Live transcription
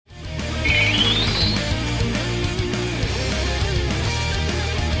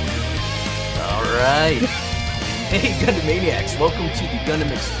right. Hey, Gundam Maniacs, welcome to the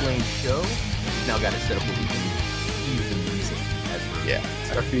Gundam Explained show. Now got it set up where we can use the music as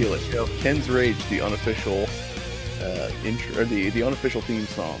we're I feel it. show. Ken's Rage, the unofficial intro, or the unofficial theme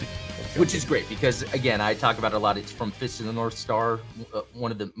song. Which is great because, again, I talk about it a lot. It's from Fist of the North Star,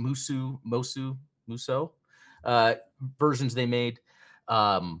 one of the Muso versions they made.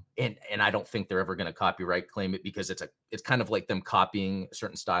 And I don't think they're ever going to copyright claim it because it's kind of like them copying a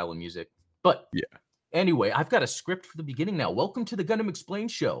certain style of music. But yeah. Anyway, I've got a script for the beginning now. Welcome to the Gundam Explained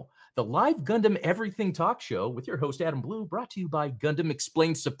show, the live Gundam Everything talk show with your host, Adam Blue, brought to you by Gundam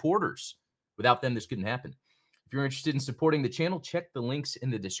Explained supporters. Without them, this couldn't happen. If you're interested in supporting the channel, check the links in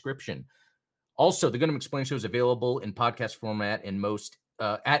the description. Also, the Gundam Explained show is available in podcast format and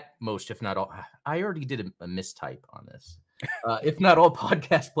at most, if not all. I already did a mistype on this. If not all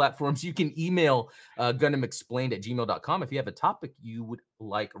podcast platforms, you can email GundamExplained@gmail.com if you have a topic you would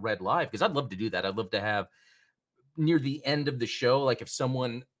like read live, because I'd love to do that. I'd love to have near the end of the show, like if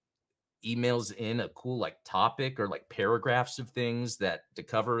someone emails in a cool like topic or like paragraphs of things that to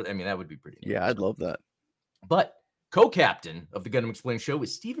cover. I mean, that would be pretty neat. Yeah, I'd love that. But co-captain of the Gundam Explained show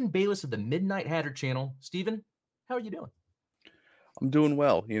is Stephen Bayless of the Midnight Hatter channel. Stephen, how are you doing? I'm doing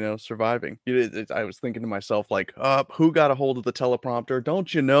well, surviving. I was thinking to myself, like, who got a hold of the teleprompter?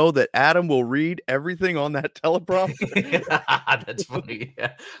 Don't you know that Adam will read everything on that teleprompter? That's funny.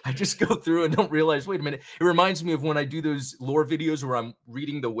 Yeah. I just go through and don't realize, wait a minute. It reminds me of when I do those lore videos where I'm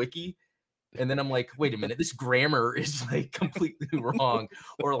reading the wiki and then I'm like, wait a minute, this grammar is like completely wrong.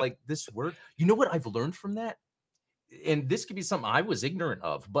 Or like this word. You know what I've learned from that? And this could be something I was ignorant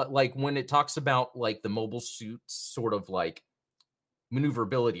of, but like when it talks about like the mobile suits sort of like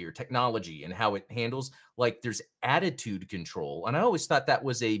maneuverability or technology and how it handles, like there's attitude control, and I always thought that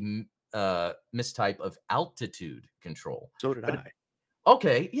was a mistype of altitude control. So did I.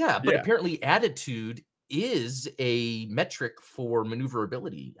 Okay, but apparently attitude is a metric for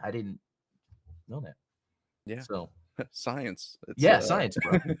maneuverability. I didn't know that. Yeah, so science. Science,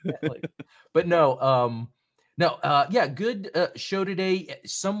 bro. But no, good show today.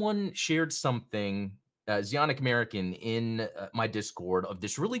 Someone shared something, Zionic American, in my Discord of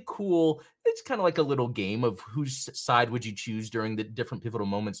this really cool, it's kind of like a little game of whose side would you choose during the different pivotal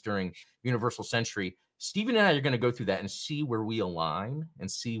moments during Universal Century. Steven and I are going to go through that and see where we align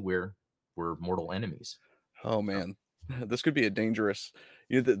and see where we're mortal enemies. Oh, man. This could be a dangerous,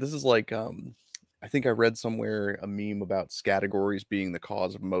 this is like, I think I read somewhere a meme about categories being the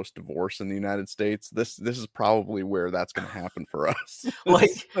cause of most divorce in the United States. This is probably where that's going to happen for us.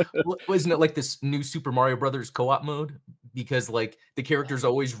 Like, wasn't it like this new Super Mario Brothers co-op mode? Because like the characters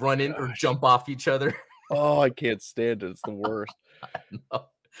always run in or jump off each other. Oh, I can't stand it. It's the worst.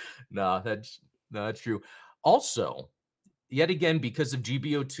 No, that's true. Also, yet again, because of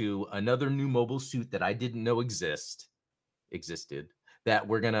GBO2, another new mobile suit that I didn't know existed that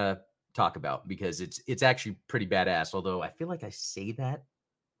we're gonna talk about because it's actually pretty badass, although I feel like I say that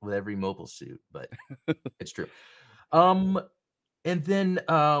with every mobile suit, but it's true. And then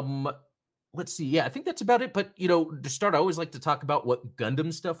let's see. Yeah, I think that's about it. But to start, I always like to talk about what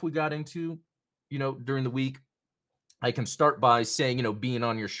Gundam stuff we got into, during the week. I can start by saying, being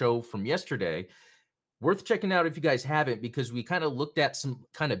on your show from yesterday, worth checking out if you guys haven't, because we kind of looked at some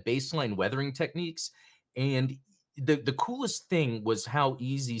kind of baseline weathering techniques, and the coolest thing was how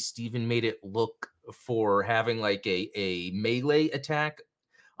easy Steven made it look for having like a melee attack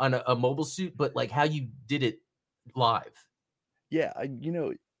on a mobile suit, but like how you did it live. Yeah, I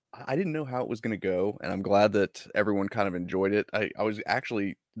didn't know how it was going to go, and I'm glad that everyone kind of enjoyed it. I was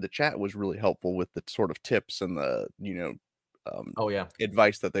actually, the chat was really helpful with the sort of tips and the,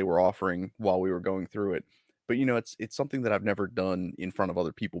 advice that they were offering while we were going through it. But, it's something that I've never done in front of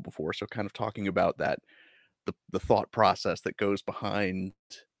other people before. So kind of talking about that, the thought process that goes behind,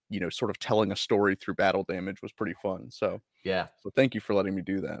 sort of telling a story through battle damage was pretty fun. So, yeah. So thank you for letting me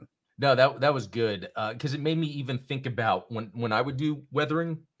do that. No, that was good, because it made me even think about when I would do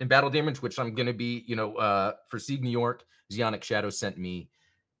weathering and battle damage, which I'm going to be, for Sieg New York, Zionic Shadow sent me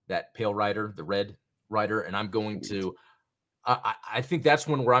that Pale Rider, the Red Rider, and I'm going to, I think that's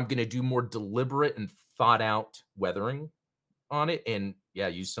one where I'm going to do more deliberate and thought out weathering on it, and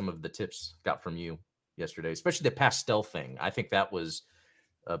use some of the tips got from you yesterday, especially the pastel thing. I think that was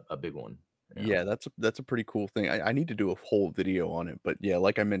a big one. Yeah, that's a pretty cool thing. I need to do a whole video on it, but yeah,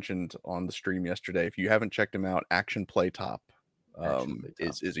 like I mentioned on the stream yesterday, if you haven't checked him out, Action Playtop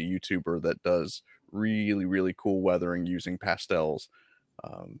is a YouTuber that does really, really cool weathering using pastels.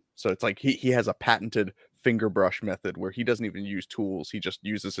 So it's like he has a patented finger brush method where he doesn't even use tools. He just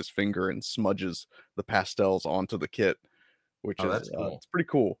uses his finger and smudges the pastels onto the kit, which is cool. It's pretty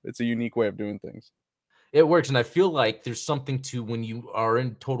cool. It's a unique way of doing things. It works, and I feel like there's something to when you are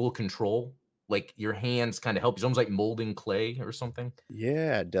in total control, like, your hands kinda help. It's almost like molding clay or something.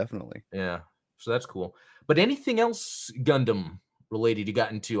 Yeah, definitely. Yeah, so that's cool. But anything else Gundam related you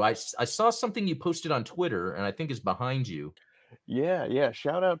got into? I saw something you posted on Twitter, and I think is behind you. Yeah, yeah.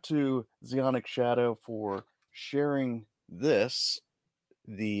 Shout out to Zionic Shadow for sharing this,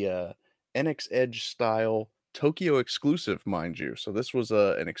 the NX Edge style Tokyo exclusive, mind you. So this was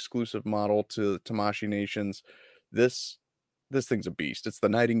an exclusive model to Tamashii Nations. This this thing's a beast. It's the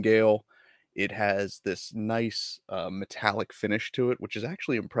Nightingale. It has this nice metallic finish to it, which is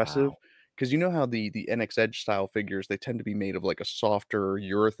actually impressive Wow. because you know how the NX Edge style figures they tend to be made of like a softer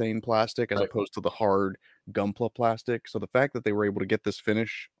urethane plastic as Right. opposed to the hard Gunpla plastic. So the fact that they were able to get this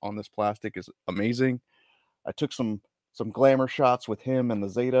finish on this plastic is amazing. I took some glamour shots with him and the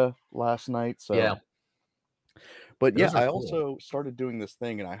Zeta last night. Yeah, But yeah, those are I cool. also started doing this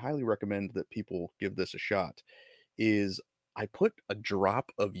thing, and I highly recommend that people give this a shot. Is I put a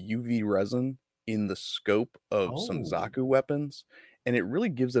drop of UV resin in the scope of some Oh, Zaku weapons, and it really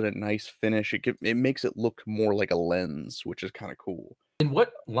gives it a nice finish. It makes it look more like a lens, which is kind of cool. and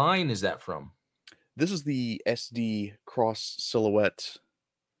what line is that from? This is the SD cross silhouette.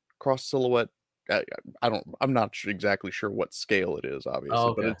 I don't. I'm not exactly sure what scale it is, Oh,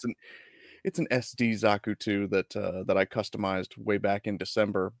 obviously, but okay. it's an SD Zaku 2 that I customized way back in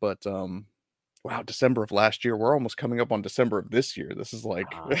December. But wow, December of last year. We're almost coming up on December of this year. This is like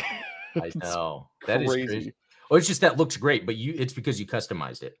Ah, I it's know. That is crazy. crazy. Oh, it's just that looks great, but it's because you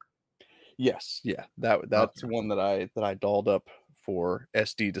customized it. Yes, yeah. Okay, That's one okay. that I dolled up for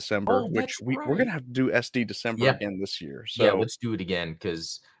SD December, Oh, which that's we're gonna right. have to do SD December Yeah, again this year. yeah, So let's do it again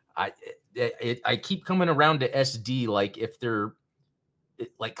because I keep coming around to SD, like, if they're,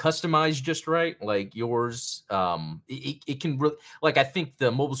 like, customized just right, like yours, it can really like, I think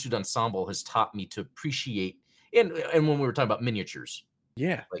the Mobile Suit Ensemble has taught me to appreciate and when we were talking about miniatures,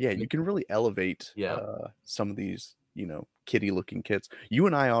 yeah, like, yeah, you can really elevate, yeah. some of these, kitty looking kits. You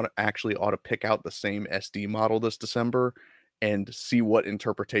and I ought to pick out the same SD model this December and see what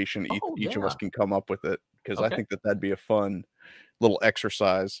interpretation Oh, each of us yeah. can come up with it, because I Okay. think that that'd be a fun little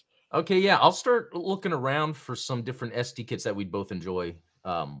exercise. Okay, yeah, I'll start looking around for some different SD kits that we'd both enjoy.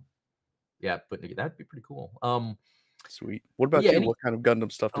 Yeah, putting together that'd be pretty cool. Sweet. What But about yeah, you? What kind of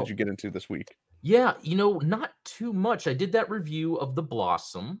Gundam stuff did oh, you get into this week? yeah, not too much. I did that review of the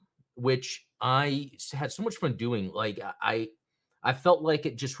Blossom, which had so much fun doing. Like I felt like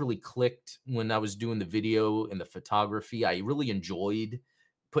it just really clicked when I was doing the video and the photography. I really enjoyed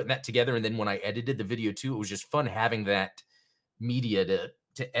putting that together, and then when I edited the video too, it was just fun having that media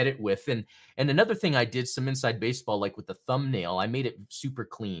to edit with. And another thing I did some inside baseball, like with the thumbnail, I made it super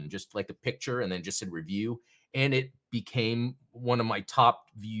clean, just like a picture and then just said review. And it became one of my top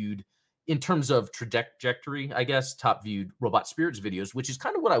viewed in terms of trajectory, I guess, top viewed Robot Spirits videos, which is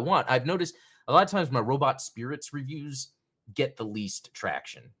kind of what I want. I've noticed a lot of times my Robot Spirits reviews get the least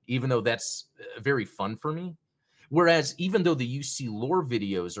traction, even though that's very fun for me. Whereas even though the UC lore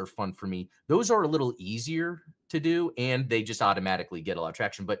videos are fun for me, those are a little easier to do and they just automatically get a lot of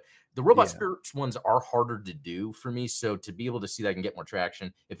traction. But the Robot Yeah. Spirits ones are harder to do for me. So to be able to see that I can get more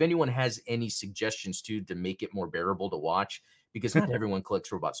traction, if anyone has any suggestions to make it more bearable to watch, because not everyone collects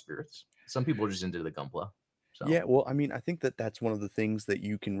Robot Spirits. Some people are just into the Gunpla. So Yeah, well, I mean, I think that that's one of the things that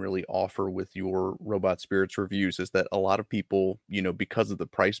you can really offer with your Robot Spirits reviews is that a lot of people, because of the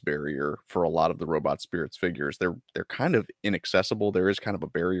price barrier for a lot of the Robot Spirits figures, they're kind of inaccessible. There is kind of a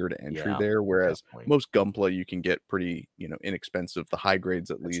barrier to entry yeah, there, whereas definitely. most Gunpla you can get pretty, inexpensive, the high grades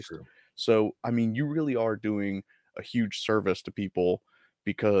at That's least. true. So, I mean, you really are doing a huge service to people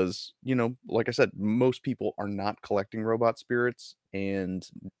because, like I said, most people are not collecting Robot Spirits and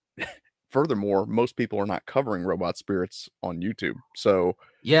furthermore, most people are not covering robot spirits on YouTube. So,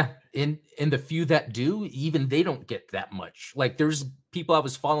 Yeah, and the few that do, even they don't get that much. Like there's people I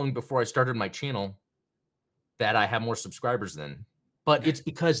was following before I started my channel that I have more subscribers than. But it's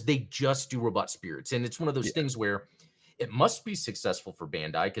because they just do Robot Spirits, and it's one of those yeah. things where it must be successful for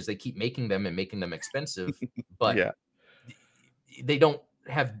Bandai because they keep making them and making them expensive, but Yeah. they don't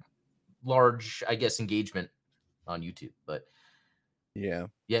have large, I guess, engagement on YouTube. But Yeah.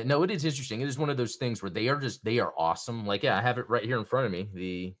 yeah, no, it is interesting. It is one of those things where they are awesome. Like, yeah, I have it right here in front of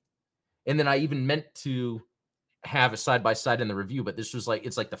me. And then I even meant to have a side by side in the review, but this was like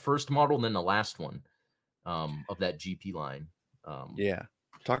it's like the first model and then the last one of that GP line. Um, Yeah.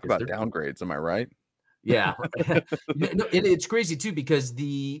 Talk because about they're cool. downgrades, am I right? Yeah. No, it's crazy too because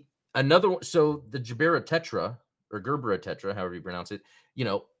the another one, so the Jabera Tetra or Gerbera Tetra, however you pronounce it, you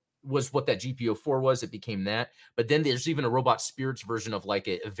know, was what that GPO4 was. It became that. But then there's even a Robot Spirits version of like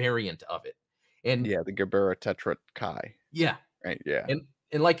a variant of it. And Yeah, the Gebera Tetra Kai, yeah, right? Yeah,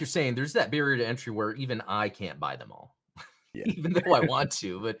 and like you're saying, there's that barrier to entry where even I can't buy them all, yeah. even though I want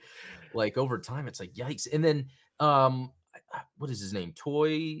to. But like over time, it's like yikes. And then what is his name?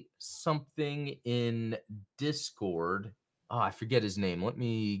 Toy something in Discord. Oh, I forget his name. Let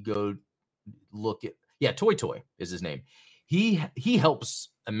me go look at. Yeah, Toy is his name. He helps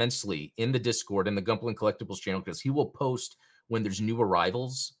immensely in the Discord and the Gunpla Collectibles channel because he will post when there's new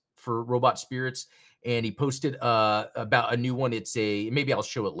arrivals for Robot Spirits, and he posted about a new one. It's a, maybe I'll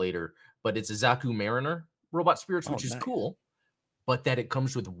show it later, but it's a Zaku Mariner Robot Spirits, Oh, which is nice. cool, but that it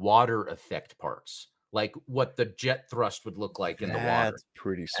comes with water effect parts, like what the jet thrust would look like in the water. That's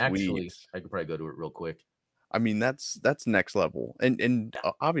pretty sweet. Actually, I could probably go to it real quick. I mean, that's next level, and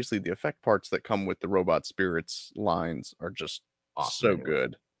Yeah, obviously the effect parts that come with the Robot Spirits lines are just awesome. so Anyway,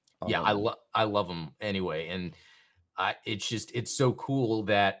 good. yeah, Um, I love them anyway, and it's so cool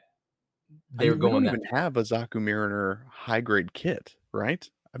that I they're mean, we going don't that. even have a Zaku Mariner high grade kit, right?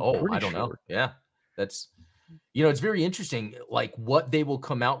 I'm Oh, pretty I don't know. sure. Yeah, that's, it's very interesting, like what they will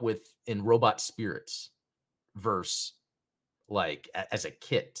come out with in Robot Spirits versus like as a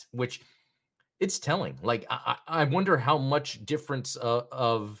kit, which it's telling. Like I wonder how much difference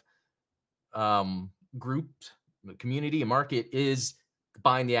of group community and market is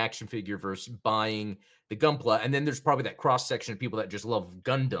buying the action figure versus buying the Gunpla, and then there's probably that cross section of people that just love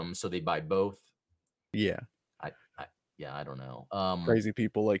Gundam, so they buy both. Yeah, I yeah, I don't know. crazy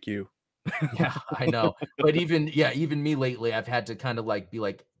people like you. Yeah, I know. But even, yeah, even me lately, I've had to kind of like be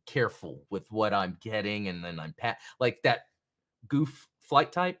like careful with what I'm getting, and then like that goof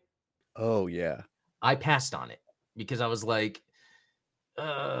flight type. Oh, yeah. I passed on it because I was like,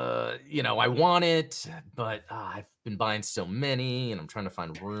 I want it, but I've been buying so many and I'm trying to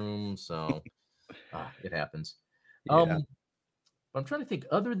find room, so it happens. Yeah. Um, I'm trying to think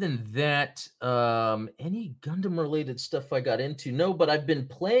other than that, any Gundam related stuff I got into. No, but I've been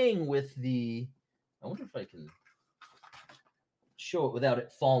playing with the, I wonder if I can show it without it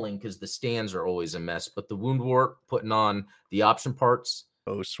falling because the stands are always a mess. But the wound wart putting on the option parts,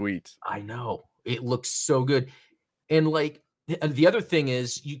 Oh, sweet. I know it looks so good. And like the other thing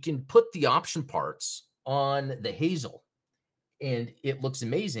is, you can put the option parts on the Hazel, and it looks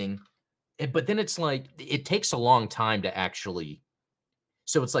amazing. But then it's like it takes a long time to actually.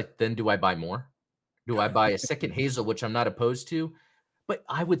 So it's like, then do I buy more? Do I buy a second Hazel, which I'm not opposed to? But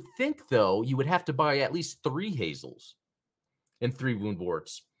I would think though you would have to buy at least 3 Hazels and 3 wound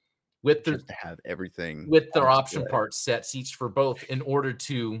warts with Just to have everything their on option display. part sets each for both in order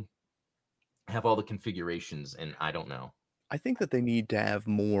to have all the configurations, and I don't know. I think that they need to have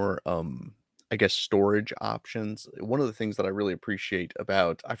more, I guess, storage options. One of the things that I really appreciate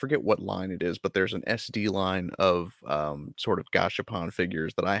about, I forget what line it is, but there's an SD line of sort of gashapon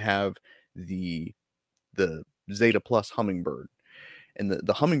figures that I have the Zeta Plus Hummingbird. And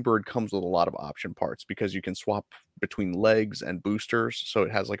the Hummingbird comes with a lot of option parts because you can swap between legs and boosters. So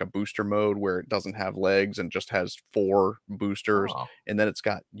it has like a booster mode where it doesn't have legs and just has 4 boosters. Oh, And then it's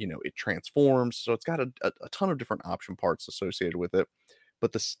got, it transforms. So it's got a ton of different option parts associated with it.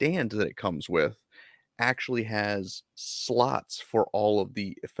 But the stand that it comes with actually has slots for all of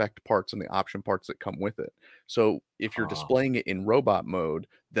the effect parts and the option parts that come with it. So if you're oh, displaying it in robot mode,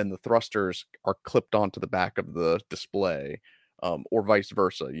 then the thrusters are clipped onto the back of the display, or vice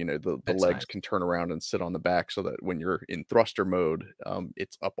versa. The that's legs nice. can turn around and sit on the back so that when you're in thruster mode,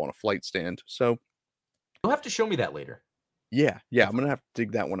 it's up on a flight stand. So You'll have to show me that later. yeah, yeah, If I'm gonna have to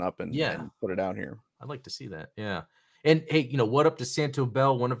dig that one up and Yeah, put it out here. I'd like to see that. Yeah. And hey, what up to Santo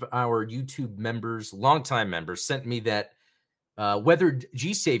Bell? One of our YouTube members, longtime members, sent me that weathered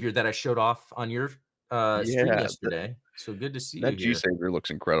G Savior that I showed off on your stream Yeah, yesterday. So good to see you that G here. Savior looks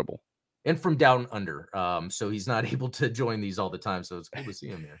incredible. And from down under. So he's not able to join these all the time. So it's cool to see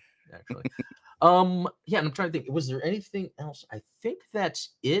him here, actually. Yeah, and I'm trying to think. Was there anything else? I think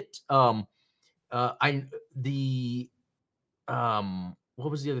that's it. I the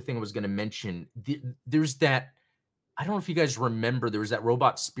what was the other thing I was going to mention? There's that. I don't know if you guys remember. There was that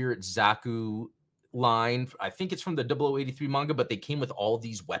Robot Spirit Zaku line. I think it's from the 0083 manga, but they came with all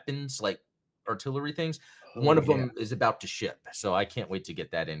these weapons, like artillery things. One Oh of yeah, them is about to ship, so I can't wait to get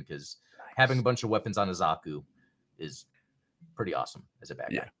that in because having a nice. bunch of weapons on a Zaku is pretty awesome as a bad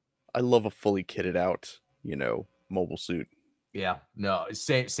Yeah. guy. I love a fully kitted out, mobile suit. Yeah, no,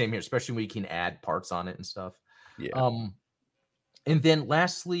 same here, especially when you can add parts on it and stuff. Yeah. Um, And then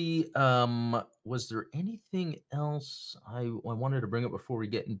lastly, was there anything else I wanted to bring up before we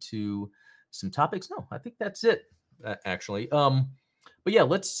get into some topics? No, I think that's it, actually. But yeah,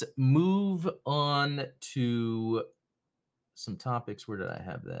 let's move on to some topics. Where did I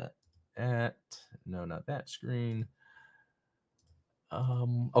have that? at no, not that screen.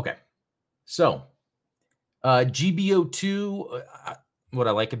 Okay. So, GBO2, what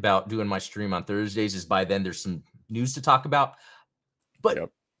I like about doing my stream on Thursdays is by then there's some news to talk about. But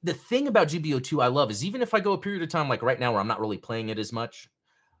Yep. the thing about GBO2 I love is even if I go a period of time like right now where I'm not really playing it as much,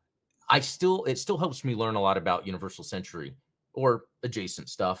 it still helps me learn a lot about Universal Century or adjacent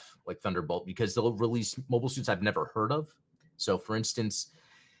stuff like Thunderbolt because they'll release mobile suits I've never heard of. So, for instance,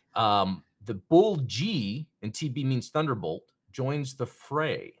 the Bull G and TB means Thunderbolt joins the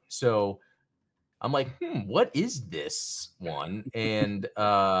fray. So I'm like, what is this one? And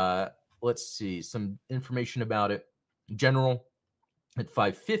let's see some information about it. General at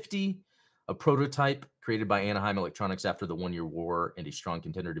 550, a prototype created by Anaheim Electronics after the 1-year war and a strong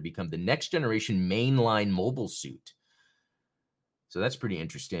contender to become the next generation mainline mobile suit. So that's pretty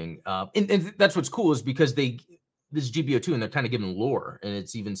interesting. And that's what's cool is because this is GBO2 and they're kind of giving lore. And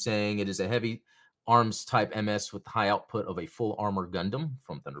it's even saying it is a heavy arms type MS with high output of a full armor Gundam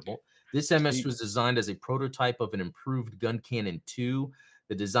from Thunderbolt. This MS was designed as a prototype of an improved Gun Cannon 2.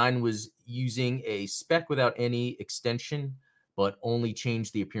 The design was using a spec without any extension, but only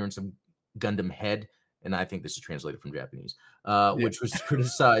changed the appearance of Gundam head. And I think this is translated from Japanese, Yeah. which was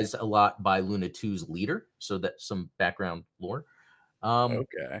criticized a lot by Luna 2's leader. So that's some background lore.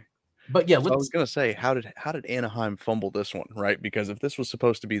 Okay. But yeah, So I was let's gonna say, how did Anaheim fumble this one, right? Because if this was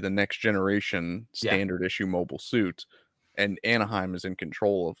supposed to be the next generation yeah. standard issue mobile suit, and Anaheim is in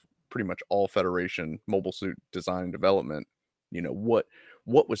control of pretty much all Federation mobile suit design and development,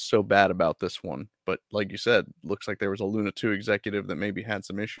 what was so bad about this one? But like you said, looks like there was a Luna 2 executive that maybe had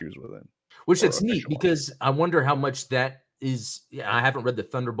some issues with it, Which or it's neat official. because I wonder how much that is. Yeah, I haven't read the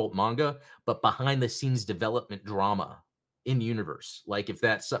Thunderbolt manga, but behind the scenes development drama in universe. Like if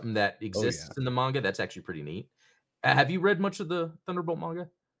that's something that Oh yeah. exists in the manga, that's actually pretty neat. Have you read much of the Thunderbolt manga?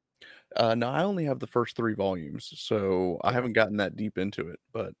 No, I only have the first 3 volumes, so I Okay. haven't gotten that deep into it,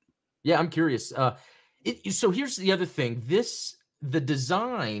 but Yeah, I'm curious. So here's the other thing. The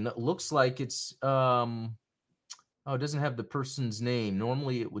design looks like it's oh, it doesn't have the person's name.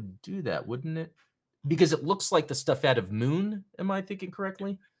 Normally it would do that, wouldn't it? Because it looks like the stuff out of Moon. Am I thinking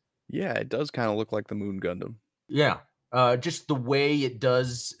correctly? yeah, it does kinda look like the Moon Gundam. Yeah. Just the way it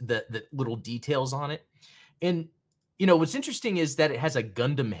does the little details on it. And what's interesting is that it has a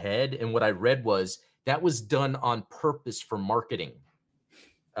Gundam head. And what I read was that was done on purpose for marketing.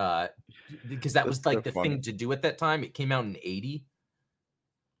 Uh, because that That's was so like the funny. thing to do at that time. It came out in 80.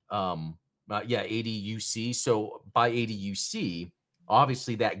 Yeah, 80 UC. So by 80 UC,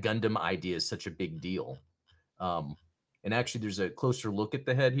 obviously that Gundam idea is such a big deal. Um, and actually, there's a closer look at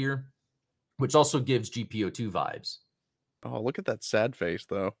the head here, which also gives GPO2 vibes. Oh, look at that sad face,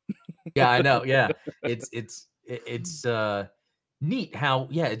 though. Yeah, I know. Yeah. It's neat how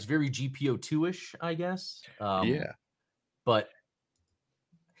yeah, it's very GPO2-ish, I guess. Yeah. But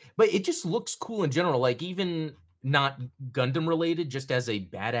it just looks cool in general, like even not Gundam related, just as a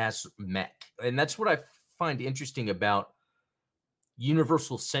badass mech. And that's what I find interesting about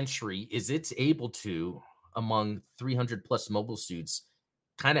Universal Century is it's able to, among 300 plus mobile suits,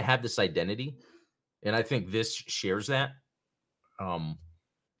 kind of have this identity. And I think this shares that. Um,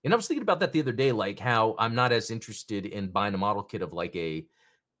 And I was thinking about that the other day, like how I'm not as interested in buying a model kit of like a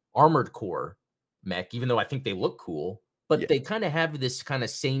armored core mech, even though I think they look cool, but Yeah. they kind of have this kind of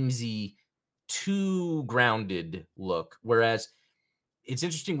samey, too grounded look. Whereas it's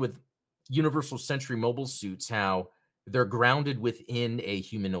interesting with Universal Century mobile suits, how they're grounded within a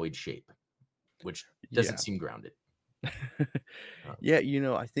humanoid shape, which doesn't Yeah. seem grounded. Uh, Yeah,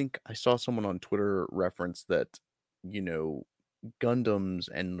 I think I saw someone on Twitter reference that, you know, Gundams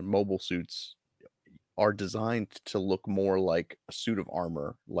and mobile suits are designed to look more like a suit of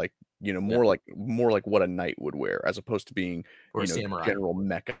armor, like, yeah, more like what a knight would wear, as opposed to being, or a the samurai. general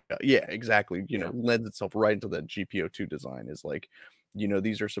mecha. Yeah, exactly. Yeah, Lends itself right into that GPO2 design is like,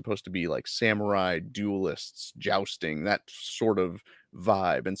 these are supposed to be like samurai duelists jousting, that sort of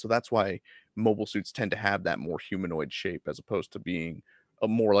vibe. And so that's why mobile suits tend to have that more humanoid shape as opposed to being a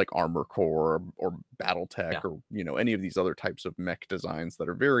more like armor core or battle tech yeah, or, any of these other types of mech designs that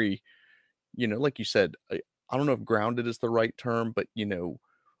are very, like you said, I don't know if grounded is the right term, but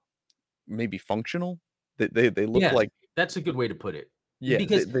maybe functional. They look yeah. like, That's a good way to put it yeah, they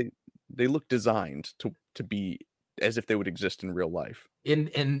because they they look designed to be as if they would exist in real life. And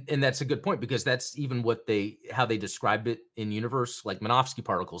that's a good point because that's even what how they describe it in universe. Like Minovsky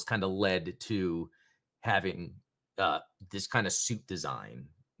particles kind of led to having uh this kind of suit design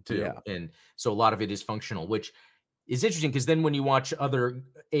too. Yeah. And so a lot of it is functional, which is interesting because then when you watch other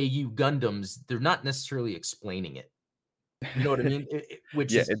AU Gundams, they're not necessarily explaining it. You know what I mean?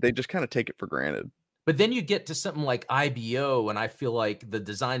 Which Yeah, is they just kinda take it for granted. but then you get to something like IBO, and I feel like the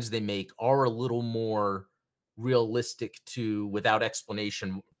designs they make are a little more realistic to, without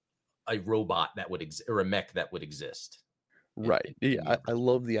explanation, a robot that would exist or a mech that would exist Right. Yeah, in I universe.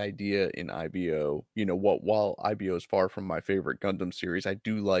 love the idea in IBO. What while IBO is far from my favorite Gundam series, I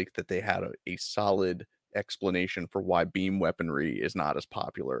do like that they had a solid explanation for why beam weaponry is not as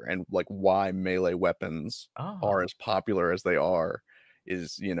popular and like why melee weapons are Ah, as popular as they are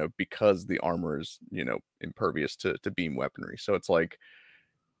is, because the armor is, impervious to beam weaponry. So it's like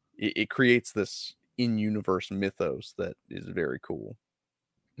it creates this in-universe mythos that is very cool.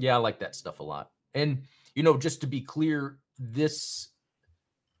 yeah, I like that stuff a lot. And just to be clear, this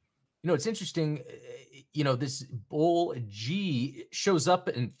it's interesting. This Bull G shows up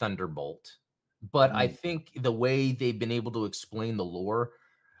in Thunderbolt, but I Mm, think the way they've been able to explain the lore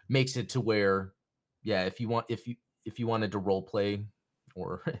makes it to where, yeah, if you wanted to role play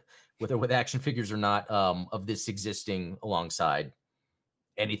or whether with action figures or not, of this existing alongside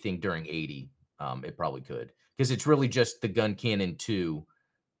anything during 80, it probably could. Because it's really just the gun cannon 2,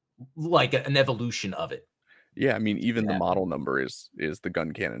 like an evolution of it yeah, I mean, could even the happen. model number is the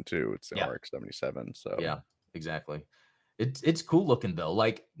gun cannon too. It's the Yeah. RX-77. So Yeah, exactly. It's cool looking though.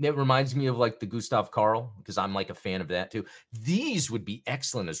 Like it reminds me of like the Gustav Karl because I'm like a fan of that too. These would be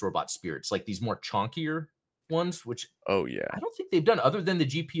excellent as robot spirits, like these more chonkier ones, which oh yeah. I don't think they've done other than the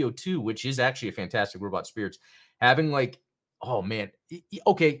GPO2, which is actually a fantastic robot spirits. Having like, oh man,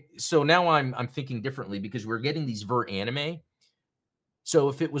 okay. So now I'm thinking differently because we're getting these Ver anime. So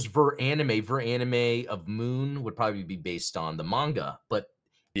if it was Ver anime of Moon would probably be based on the manga, but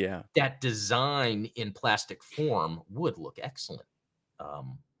Yeah. that design in plastic form would look excellent.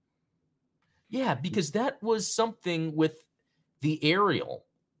 Um, yeah, because that was something with the Ariel.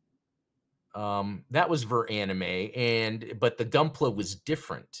 That was Ver anime, and but the Gunpla was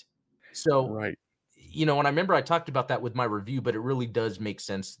different. So, Right. and I remember I talked about that with my review, but it really does make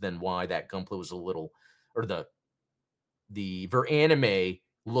sense then why that Gunpla was a little, or the Ver anime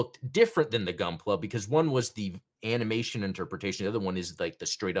looked different than the Gunpla because one was the animation interpretation, the other one is like the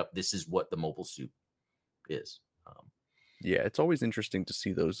straight up. This is what the mobile suit is. Yeah, it's always interesting to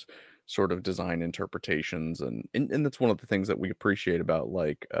see those sort of design interpretations, and that's one of the things that we appreciate about,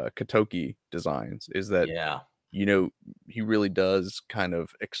 like, Kotoki designs is that, Yeah. you know, he really does kind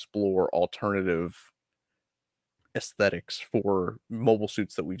of explore alternative aesthetics for mobile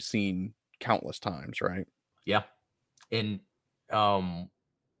suits that we've seen countless times, right? Yeah. And um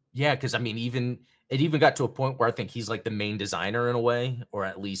yeah, because I mean, it even got to a point where I think he's like the main designer in a way, or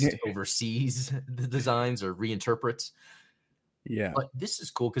at least oversees the designs or reinterprets. Yeah. But this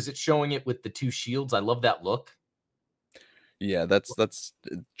is cool because it's showing it with the two shields. I love that look. Yeah, that's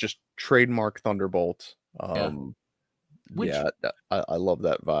just trademark Thunderbolt. Yeah. Which Yeah, I love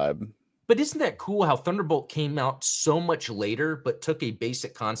that vibe. but isn't that cool how Thunderbolt came out so much later, but took a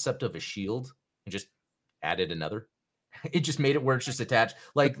basic concept of a shield and just added another? It just made it where it's just attached.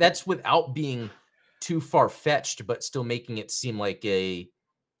 Like that's without being too far fetched, but still making it seem like a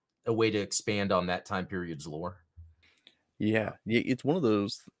way to expand on that time period's lore. Yeah, yeah, it's one of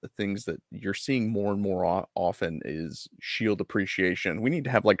those things that you're seeing more and more often is shield appreciation. We need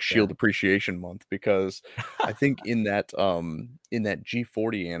to have like Yeah. shield appreciation month because I think in that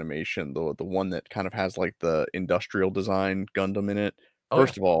G40 animation, the one that kind of has like the industrial design Gundam in it. Oh,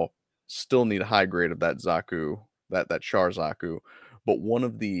 yeah. First of all, still need a high grade of that Zaku, that Char Zaku. But one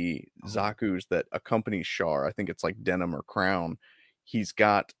of the Oh, Zakus that accompanies Char, I think it's like Denim or Crown, he's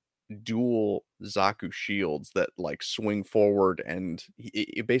got dual Zaku shields that like swing forward and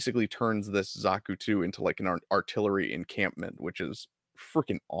it basically turns this Zaku 2 into like an artillery encampment, which is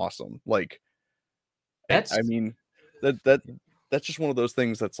freaking awesome. Like I that's mean that's just one of those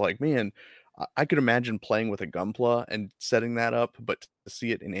things that's like, man, I could imagine playing with a Gunpla and setting that up, but to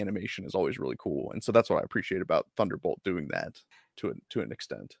see it in animation is always really cool. And so that's what I appreciate about Thunderbolt doing that to an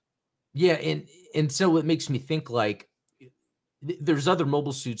extent. yeah, and so it makes me think like there's other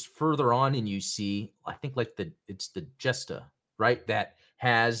mobile suits further on in UC. I think like it's the Jesta, right? That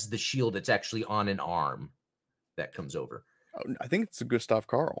has the shield that's actually on an arm that comes over. Oh, I think it's a Gustav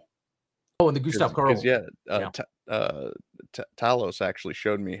Karl. Oh, and the Gustav Because Karl. yeah, Yeah. Talos actually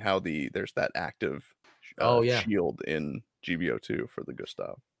showed me how there's that active, Oh, yeah. shield in GBO2 for the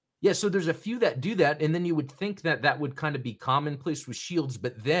Gustav. Yeah, so there's a few that do that, and then you would think that that would kind of be commonplace with shields,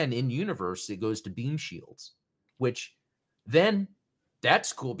 but then in universe it goes to beam shields, which then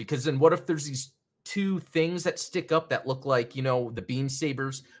that's cool because then what if there's these two things that stick up that look like the beam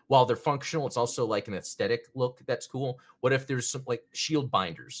sabers while they're functional? It's also like an aesthetic look that's cool. What if there's some like shield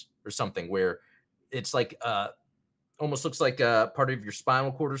binders or something where it's like almost looks like a part of your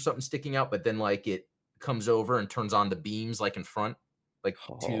spinal cord or something sticking out, but then like it comes over and turns on the beams like in front, like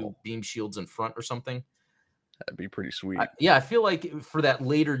two Oh, beam shields in front or something. that'd be pretty sweet. Yeah, I feel like for that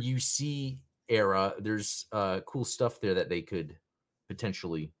later UC era, there's cool stuff there that they could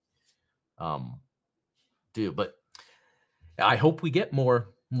potentially um, do. But I hope we get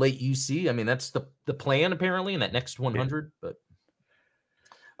more late UC. I mean, that's the plan apparently in that next Yeah. 100. But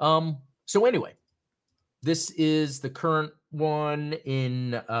so anyway, this is the current one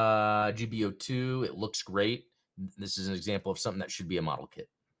in GBO2. It looks great. This is an example of something that should be a model kit.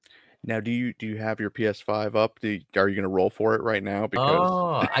 Now, do you have your PS5 up? Are you gonna roll for it right now? Because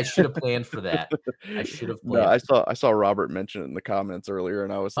Oh, I should have planned for that. I should have no, planned I for that. saw I saw Robert mention it in the comments earlier,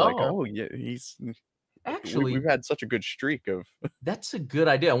 and I was like, Oh, "Oh, yeah, he's we've actually, had such a good streak of." that's a good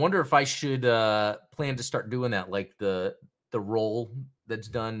idea. I wonder if I should plan to start doing that, like the roll that's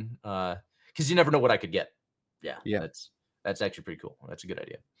done, because you never know what I could get. Yeah, Yeah. that's actually pretty cool. That's a good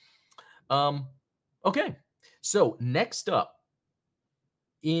idea. Um, okay, so next up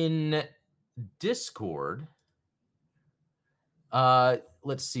in Discord,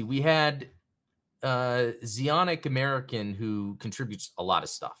 let's see, we had Zionic American who contributes a lot of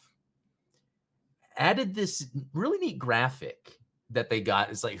stuff. Added this really neat graphic that they got.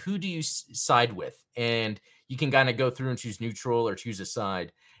 It's like, who do you side with? And you can kind of go through and choose neutral or choose a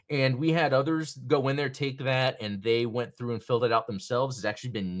side. And we had others go in there, take that, and they went through and filled it out themselves. It's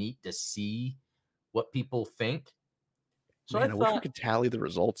actually been neat to see what people think. So I Man, I wish we thought, could tally the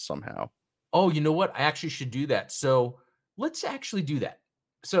results somehow. oh, you know what? I actually should do that. So let's actually do that.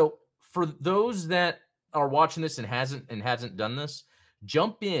 So for those that are watching this and hasn't done this,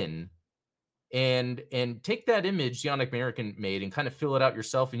 jump in and take that image Yannick American made and kind of fill it out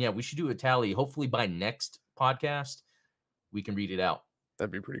yourself. And yeah, we should do a tally. Hopefully by next podcast, we can read it out.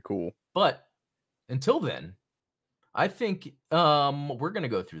 That'd be pretty cool. But until then, I think we're gonna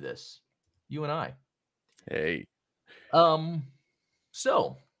go through this. You and I. Hey, Um,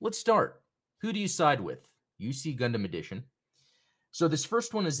 so let's start. Who do you side with? UC Gundam Edition. So this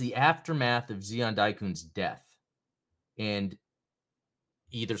first one is the aftermath of Zeon Daikun's death. And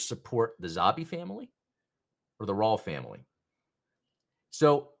either support the Zabi family or the Rawl family.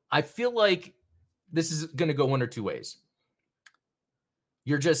 So I feel like this is going to go one or two ways.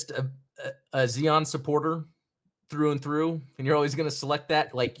 You're just a Xeon supporter through and through, and you're always going to select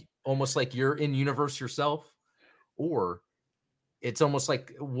that, like almost like you're in universe yourself, or it's almost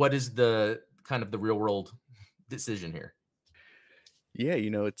like what is the kind of the real world decision here? yeah,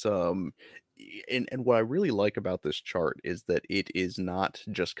 it's and what I really like about this chart is that it is not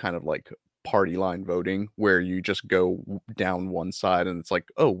just kind of like party line voting where you just go down one side and it's like,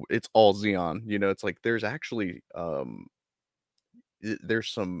 oh, it's all Xeon. It's like there's actually there's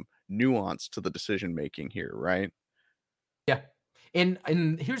some nuance to the decision making here, right? Yeah, and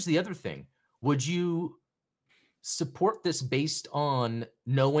here's the other thing: would you support this based on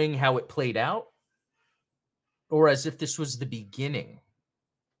knowing how it played out, or as if this was the beginning?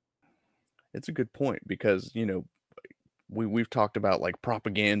 It's a good point because, we've talked about like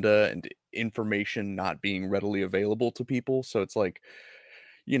propaganda and information not being readily available to people. So it's like,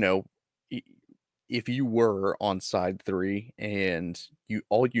 you know, i- if you were on side 3 and you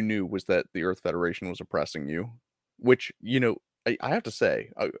all you knew was that the Earth Federation was oppressing you, which, I have to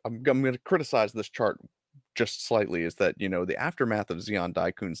say, I'm going to criticize this chart just slightly, is that, the aftermath of Zeon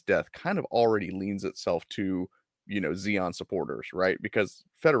Daikun's death kind of already leans itself to, Zeon supporters, right? Because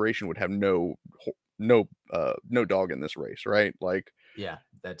Federation would have no dog in this race, right? Like, Yeah,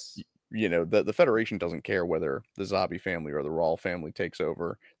 that's the Federation doesn't care whether the Zabi family or the Rawl family takes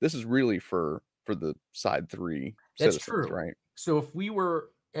over. This is really for the side 3 that's citizens, true. right? So if we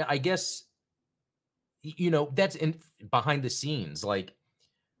were, I guess, that's in behind the scenes, like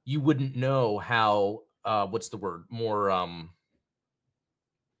you wouldn't know how what's the word? More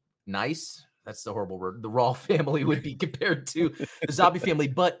nice. That's the horrible word. The Raw family would be compared to the Zabi family,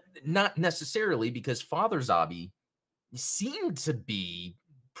 but not necessarily because Father Zabi seemed to be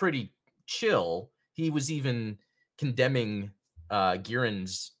pretty chill. He was even condemning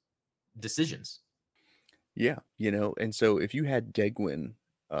Giran's decisions. Yeah, and so if you had Degwin,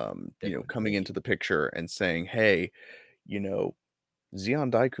 Degwin, coming thank you. into the picture and saying, "Hey, you know,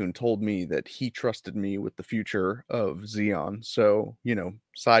 Zeon Daikun told me that he trusted me with the future of Xeon, so,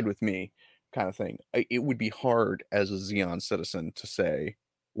 side with me," kind of thing. It would be hard as a Xeon citizen to say,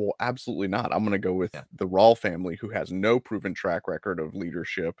 "Well, absolutely not. I'm gonna go with Yeah, the Rawl family who has no proven track record of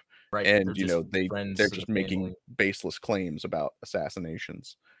leadership, right. They're and, just they're friends of the just making family. baseless claims about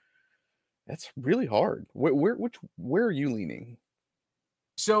assassinations." That's really hard. Where are you leaning?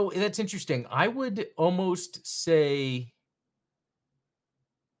 So that's interesting. I would almost say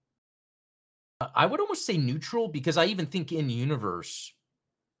I would almost say neutral because I even think in universe,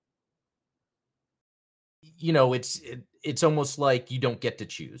 it's almost like you don't get to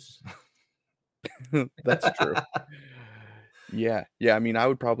choose. That's true. Yeah, yeah, I mean, I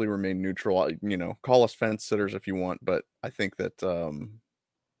would probably remain neutral, call us fence sitters if you want, but I think that,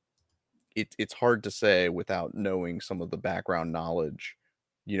 it's hard to say without knowing some of the background knowledge.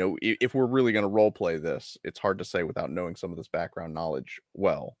 If we're really gonna role play this, it's hard to say without knowing some of this background knowledge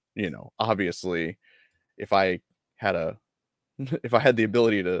well, obviously, if I had a if I had the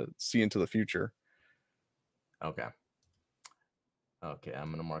ability to see into the future. Okay. Okay,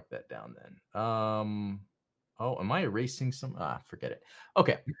 I'm gonna mark that down then. Oh, am I erasing some? Forget it.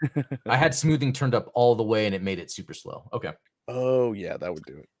 Okay, I had smoothing turned up all the way and it made it super slow. Okay, Oh, yeah, that would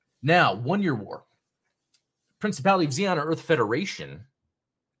do it. now 1 Year War, Principality of Xeon or Earth Federation.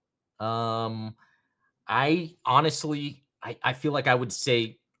 Um, I honestly, I feel like I would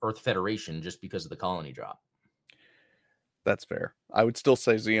say Earth Federation just because of the colony drop. That's fair. I would still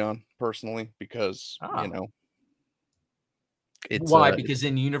say Xeon personally because, Ah, it's, why? it's Because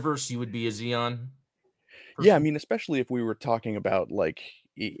in universe you would be a Xeon yeah, I person. mean, especially if we were talking about, like,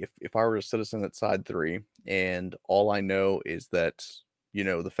 if I were a citizen at side 3 and all I know is that,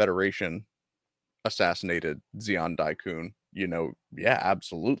 the Federation assassinated Xeon Daikun, yeah,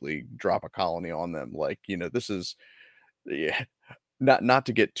 absolutely drop a colony on them. Like, this is yeah, not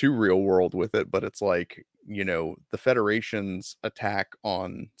to get too real world with it, but it's like, the Federation's attack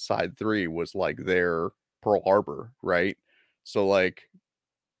on side 3 was like their Pearl Harbor, right? So like,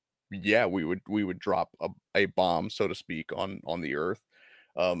 yeah, we would drop a bomb, so to speak, on the Earth.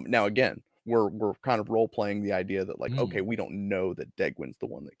 Now again, we're kind of role playing the idea that like, okay, Mm, we don't know that Degwin's the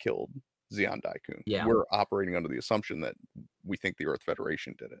one that killed Xeon Daikun. yeah, We're operating under the assumption that we think the Earth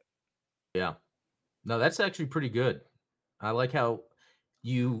Federation did it. yeah. No, that's actually pretty good. I like how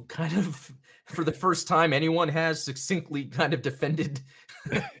you kind of, for the first time, anyone has succinctly kind of defended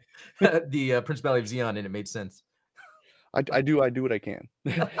the Principality of Xeon, and it made sense. I do what I can.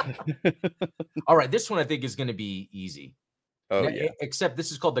 All right, this one I think is going to be easy. Oh yeah. Except this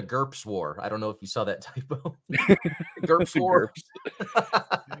is called the GURPS War. I don't know if you saw that typo. GURPS War. GURPS.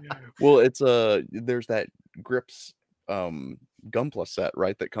 Well, it's there's that Grips Gunpla set,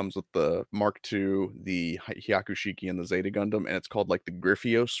 right? That comes with the Mark II, the Hyakushiki, and the Zeta Gundam, and it's called like the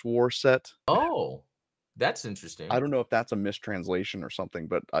Griffios War set. Oh, that's I interesting. don't know if that's a mistranslation or something,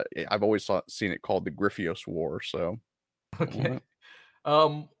 but I've always seen it called the Griffios War. So I don't Okay.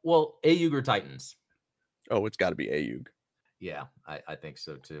 know. Well, Ayuger Titans. Oh, it's got to be Ayug. Yeah, I think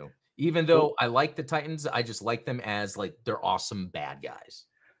so too. Even Well, though I like the Titans, I just like them as like they're awesome bad guys.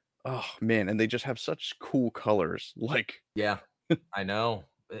 oh man, and they just have such cool colors. Like Yeah, I know.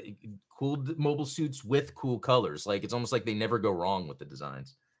 Cool mobile suits with cool colors. Like it's almost like they never go wrong with the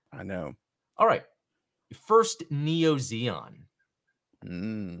designs. I know. All right, first Neo Xeon.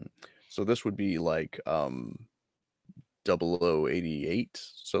 Mm. So this would be like 0088.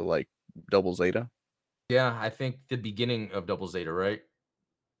 So like double Zeta. Yeah, I think the beginning of Double Zeta, right?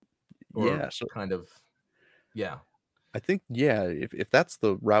 Or Yeah, so kind of, yeah. I think, yeah, if that's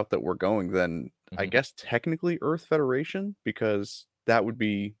the route that we're going, then I Mhm. guess technically Earth Federation, because that would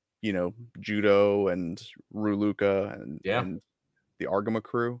be, Judo and Ruluka and Yeah. the Argama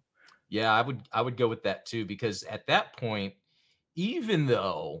crew. Yeah, I would go with that too because at that point, even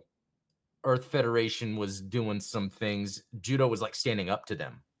though Earth Federation was doing some things, Judo was like standing up to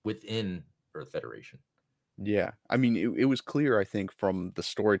them within Earth Federation. Yeah. I mean, it was clear, I think, from the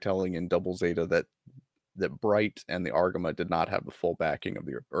storytelling in Double Zeta that Bright and the Argama did not have the full backing of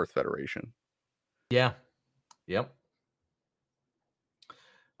the Earth Federation. Yeah. Yep.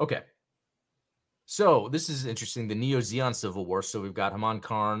 Okay. So this is interesting. The Neo Zeon Civil War. So we've got Haman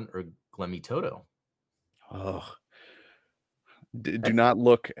Karn or Glemmy Toto. Ugh. Do not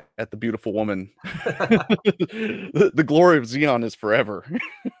look at the beautiful woman. The glory of Xeon is forever.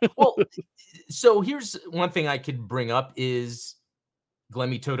 Well, so here's one thing I could bring up is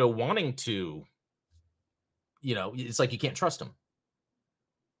Glemmy Toto wanting to, it's like you can't trust him.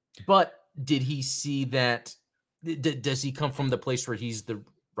 But did he see that? Does he come from the place where he's the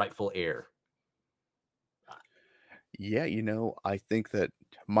rightful heir? Yeah, I think that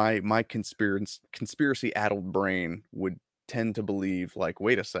my conspiracy addled brain would tend to believe like,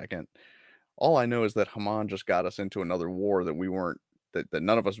 wait a second, all I know is that Haman just got us into another war that we weren't that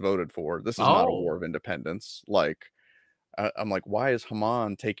none of us voted for. This is not a war Oh, of independence. Like I'm like, why is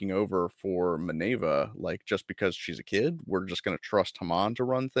Haman taking over for Maneva? Like just because she's a kid, we're just gonna trust Haman to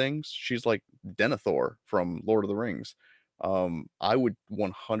run things. She's like Denethor from Lord of the Rings. I would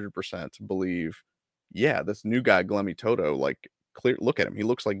 100% believe, yeah, this new guy, Glemmy Toto, like, clear look at him, he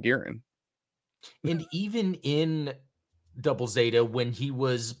looks like Giran. And even in Double Zeta, when he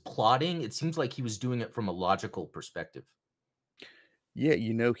was plotting, it seems like he was doing it from a logical perspective. Yeah,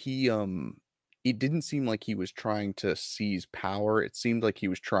 it didn't seem like he was trying to seize power. It seemed like he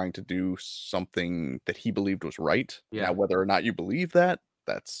was trying to do something that he believed was right. Now, Yeah. whether or not you believe that,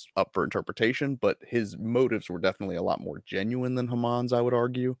 that's up for interpretation, but his motives were definitely a lot more genuine than Haman's, I would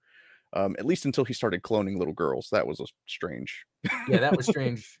argue. At least until he started cloning little girls. That was a strange. Yeah, that was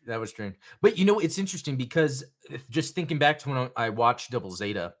strange. That was strange. But, it's interesting because just thinking back to when I watched Double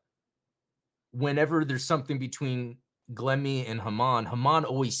Zeta, whenever there's something between Glemmy and Haman, Haman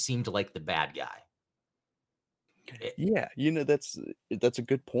always seemed like the bad guy. Eh, Yeah, that's a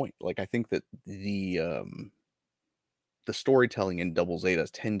good point. Like, I think that the storytelling in Double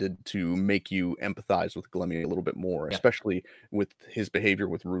Zetas tended to make you empathize with Glemmy a little bit more, yeah. especially with his behavior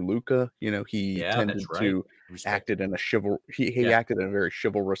with Ruluka. He Yeah, that's tended right. to Respect. acted in a he Yeah. acted in a very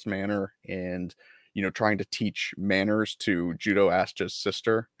chivalrous manner and, trying to teach manners to Judo Asta's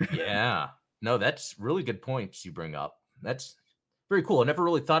sister. Yeah. No, that's really good points you bring up. That's very cool. I never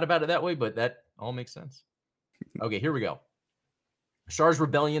really thought about it that way, but that all makes sense. Okay, here we go. Char's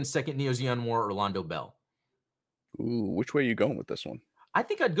Rebellion, Second Neo Zeon War, or Londo Bell. Ooh, which way are you going with this one? I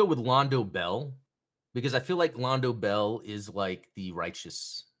think I'd go with Londo Bell because I feel like Londo Bell is like the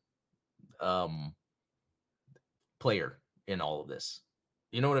righteous um player in all of this.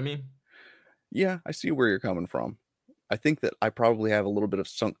 You know what I mean? Yeah, I see where you're coming from. I think that I probably have a little bit of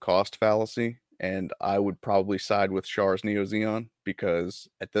sunk cost fallacy, and I would probably side with Char's Neo Zeon because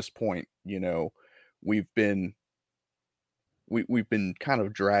at this point, we've been we've been kind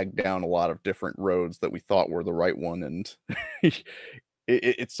of dragged down a lot of different roads that we thought were the right one, and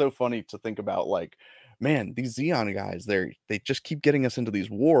it's so funny to think about, like, man, these Xeon guys, they just keep getting us into these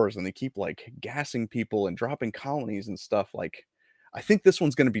wars, and they keep like gassing people and dropping colonies and stuff. Like, I think this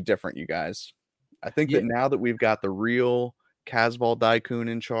one's going to be different, you guys. I think Yeah, that now that we've got the real Casval Daikun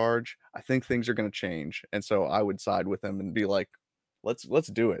in charge, I think things are going to change, and so I would side with him and be like, let's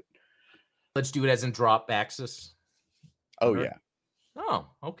do it. let's do it as in drop Axis. Oh Okay. yeah. Oh,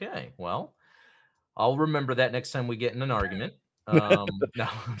 okay. Well, I'll remember that next time we get in an argument. No,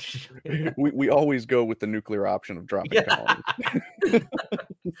 I'm just joking. We always go with the nuclear option of dropping Yeah. colonies.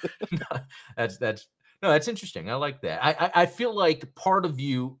 No, that's no, that's interesting. I like that. I feel like part of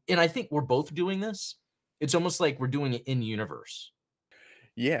you, and I think we're both doing this. It's almost like we're doing it in universe.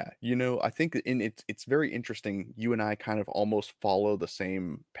 Yeah, I think it's very interesting. You and I kind of almost follow the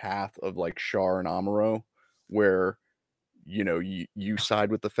same path of like Shar and Amuro, where you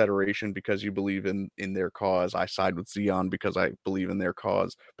side with the Federation because you believe in their cause. I side with Xeon because I believe in their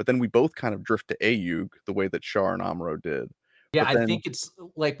cause. But then we both kind of drift to Ayug the way that Shar and Amuro did. Yeah, But I then think it's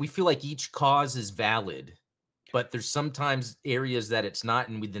like we feel like each cause is valid, but there's sometimes areas that it's not,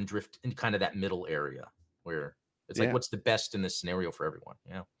 and we then drift in kind of that middle area where it's like, yeah, what's the best in this scenario for everyone?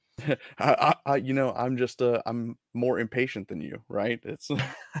 Yeah. I'm more impatient than you, right? It's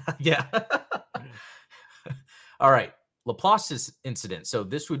Yeah. All right. Laplace's incident. So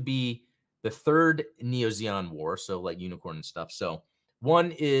this would be the third Neo Zeon war. So like unicorn and stuff. So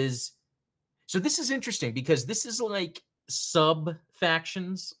one is, so this is interesting because this is like sub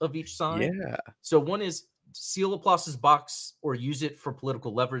factions of each side. yeah. So one is seal Laplace's box or use it for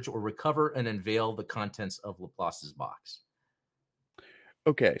political leverage or recover and unveil the contents of Laplace's box.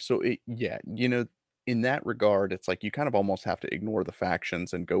 Okay, so yeah, in that regard, it's like you kind of almost have to ignore the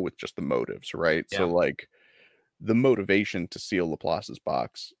factions and go with just the motives, right? So Yeah. like the motivation to seal Laplace's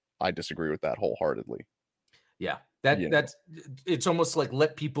box, I disagree with that wholeheartedly. Yeah. You know, That's it's almost like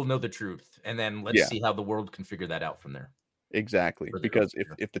let people know the truth and then let's yeah, see how the world can figure that out from there. exactly. For the Because if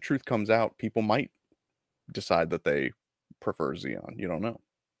future. if the truth comes out, people might decide that they prefer Xeon. You don't know.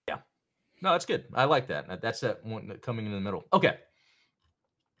 Yeah. No, that's good. I like that. That's that one coming in the middle. Okay.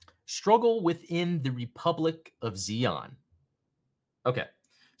 Struggle within the Republic of Xeon. Okay.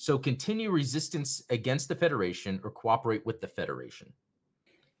 So continue resistance against the Federation or cooperate with the Federation.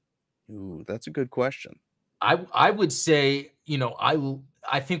 Ooh, that's a good question. I would say,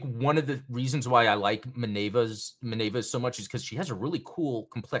 I think one of the reasons why I like Minerva so much is because she has a really cool,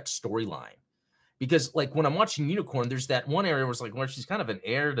 complex storyline. Because like when I'm watching Unicorn, there's that one area where it's like where she's kind of an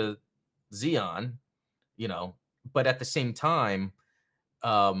heir to Xeon, you know, but at the same time,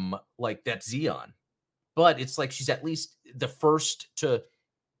 like that's Xeon. But it's like she's at least the first to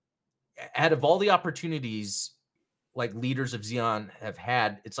out of all the opportunities like leaders of Xeon have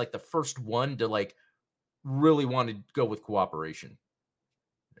had, it's like the first one to like really want to go with cooperation.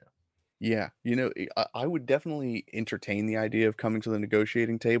 Yeah. Yeah, I would definitely entertain the idea of coming to the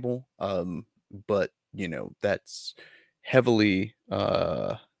negotiating table, but, that's heavily,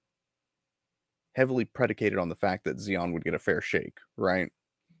 heavily predicated on the fact that Xeon would get a fair shake, right?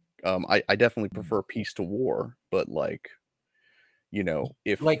 I definitely Mm. prefer peace to war, but, like,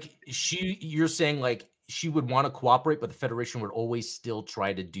 if Like, you're saying, like, she would wanna cooperate, but the Federation would always still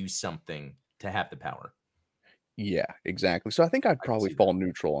try to do something to have the power. yeah, exactly. So I think I'd I can probably see that. fall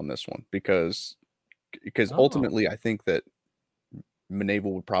neutral on this one because Oh, ultimately I think that Maneva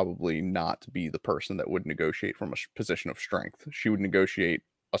would probably not be the person that would negotiate from a position of strength. She would negotiate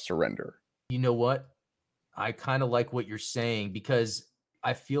a surrender. you know what? I kinda like what you're saying because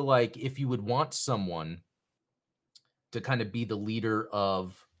I feel like if you would want someone to kinda be the leader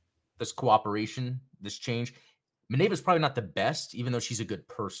of this cooperation, this change, Minerva's probably not the best, even though she's a good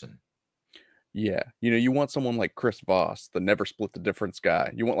person. Yeah, you want someone like Chris Voss, the never split the difference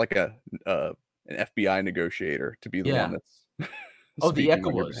guy. You want like an FBI negotiator to be the one Yeah. that's Oh, the speaking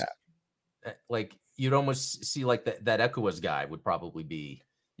on your Echoas. behalf. Like, you'd almost see, like, that Echoas guy would probably be.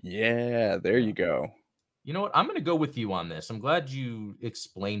 Yeah, there Yeah. you go. You know what? I'm gonna go with you on this. I'm glad you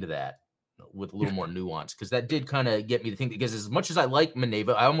explained that with a little more nuance because that did kinda get me to think because as much as I like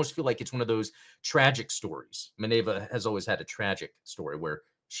Mineva, I almost feel like it's one of those tragic stories. Mineva has always had a tragic story where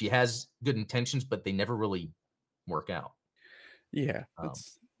she has good intentions, but they never really work out. Yeah, Um,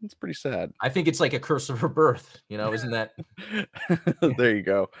 it's pretty sad. I think it's like a curse of her birth, isn't that? There you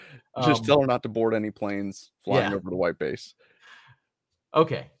go. Just Um, tell her not to board any planes flying yeah. over the white base.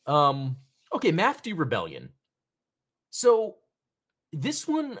 Okay. Okay, Mafty Rebellion. So this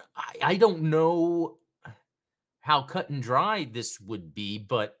one, I don't know how cut and dry this would be,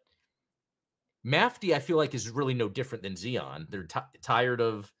 but Mafty, I feel like, is really no different than Xeon. They're tired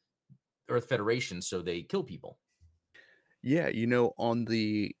of Earth Federation, so they kill people. Yeah,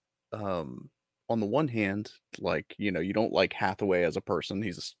 um on the one hand, like, you don't like Hathaway as a person.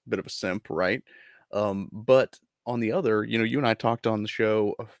 He's bit of a simp, right? But on the other, you and I talked on the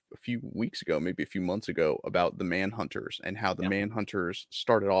show a few weeks ago, maybe a few months ago, about the Manhunters and how the Yeah. Manhunters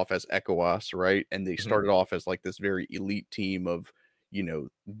started off as ECOWAS, right? And they Mhm. started off as like this very elite team of,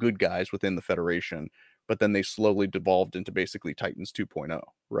 good guys within the Federation, but then they slowly devolved into basically Titans 2.0,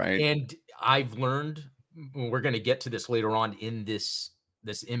 right? And I've learned we're going to get to this later on in this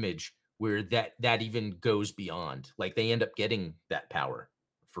image where that even goes beyond. Like they end up getting that power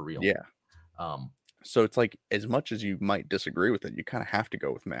for real. Yeah. Um, So it's like, as much as you might disagree with it, you kinda have to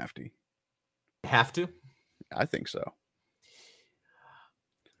go with Mafty. have to. I think so.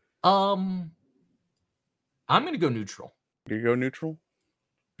 Um, I'm going to go neutral Do you go neutral?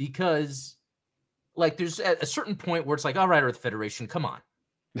 because like there's a certain point where it's like, all right, Earth Federation, come on.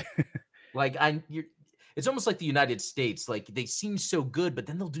 Like you're it's almost like the United States. Like they seem so good, but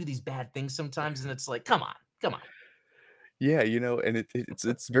then they'll do these bad things sometimes, and it's like, come on, come on. Yeah, and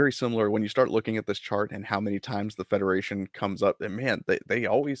it's very similar when you start looking at this chart and how many times the Federation comes up, and man, they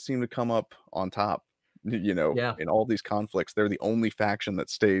always seem to come up on top, Yeah. in all these conflicts. They're the only faction that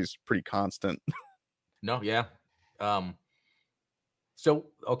stays pretty constant. No, yeah. Um,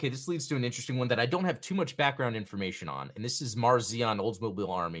 so okay, this leads to an interesting one that I don't have too much background information on, and this is Mars Xeon Oldsmobile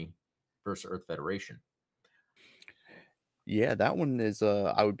Army versus Earth Federation. Yeah, that one is,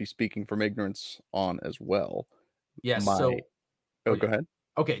 I would be speaking from ignorance on as well. Yes. My So, oh Oh, go yeah. ahead.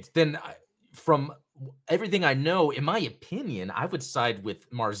 Okay, then from everything I know, in my opinion, I would side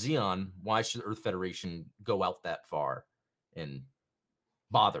with Mars Xeon. Why should Earth Federation go out that far and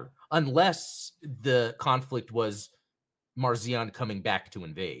bother unless the conflict was Marzion coming back to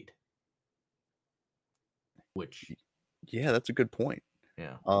invade, which Yeah, that's a good point.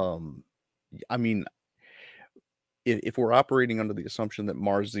 yeah. I mean, if we're operating under the assumption that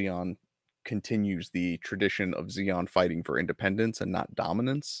Mars Xeon continues the tradition of Xeon fighting for independence and not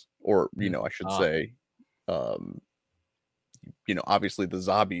dominance, or Mhm. I should Ah, say, um, obviously the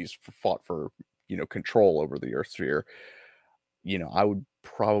Zombies fought for control over the Earth sphere. I would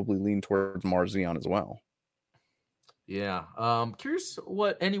probably lean towards Mars Xeon as well. yeah. Curious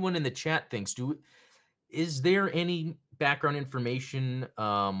what anyone in the chat thinks. Is there any background information?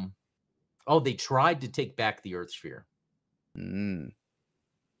 Oh, they tried to take back the Earth sphere. Mm,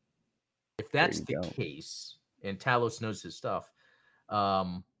 If there that's you the go. case, and Talos knows his stuff,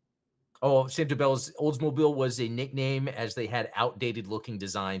 um, oh, Santa Bell's Oldsmobile was a nickname as they had outdated looking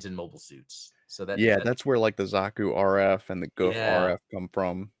designs and mobile suits. So Yeah, that that's where like the Zaku RF and the Goof yeah. RF come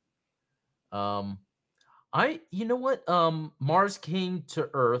from. Um, you know what? Mars came to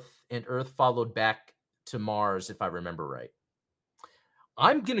Earth and Earth followed back to Mars, if I remember right.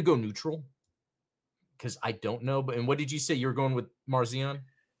 I'm gonna go neutral because I don't know. But and what did you say? You're going with Marzion?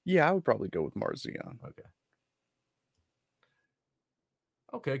 Yeah, I would probably go with Marzion. Okay.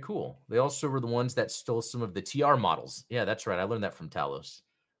 Okay, cool. They also were the ones that stole some of the TR models. Yeah, that's right. I learned that from Talos.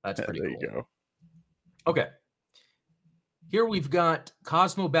 That's pretty There you cool. go. Okay. Here we've got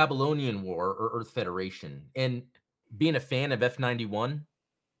Cosmo Babylonian War or Earth Federation. And being a fan of F91,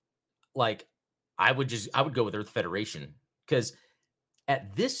 like I would go with Earth Federation because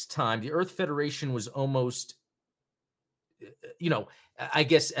at this time the Earth Federation was almost you know, I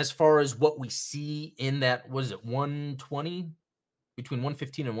guess as far as what we see in that was it 120 between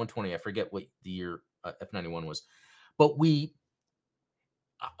 115 and 120. I forget what the year F91 was. But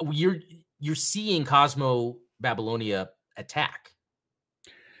you're seeing Cosmo Babylonia attack.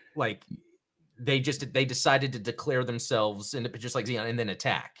 Like they decided to declare themselves and just like Xeon and then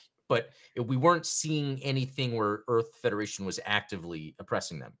attack. But we weren't seeing anything where Earth Federation was actively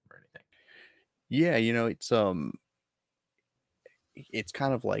oppressing them or anything. Yeah, it's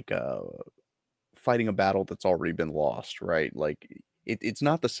kind of like fighting a battle that's already been lost, right? Like it's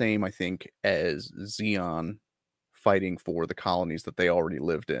not the same, I think, as Xeon fighting for the colonies that they already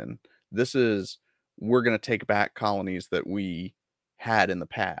lived in. This is we're going to take back colonies that we had in the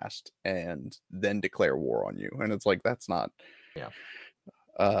past and then declare war on you. And it's like that's not. Yeah.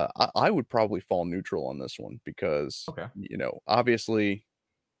 I would probably fall neutral on this one because Okay. obviously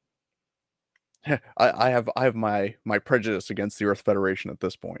I have my prejudice against the Earth Federation at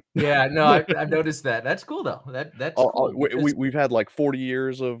this point. Yeah, no, I've noticed that. That's cool though. That's cool because We've had like 40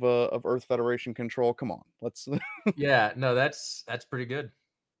 years of Earth Federation control. Come on, let's. yeah, no, that's pretty good.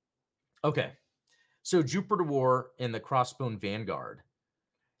 Okay. So Jupiter War and the Crossbone Vanguard.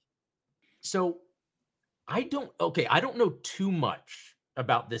 So I don't know too much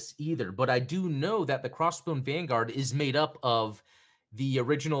about this either, but I do know that the Crossbone Vanguard is made up of the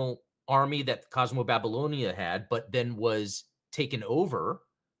original army that Cosmo Babylonia had, but then was taken over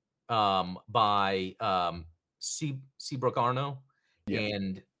by Seabrook Arno Yeah,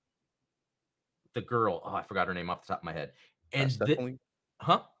 and the girl. Oh, I forgot her name off the top of my head. And Cecily.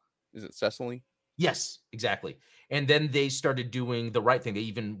 huh? Is it Cecily? Yes, exactly. And then they started doing the right thing. They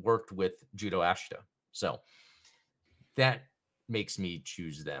even worked with Judo Ashita. So that makes me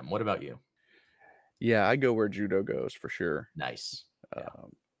choose them. What about you? Yeah, I go where judo goes for sure. Nice. Yeah.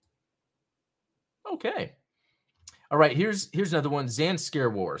 Um, Okay. All right. Here's another one.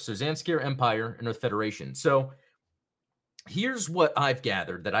 Zanskar War. So Zanskar Empire and Earth Federation. So here's what I've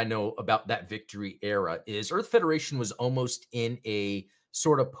gathered that I know about that victory era is Earth Federation was almost in a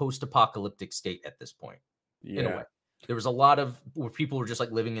sort of post-apocalyptic state at this point, in a way. yeah, There was a lot of where people were just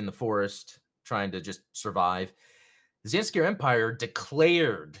like living in the forest, trying to just survive. The Zanskar Empire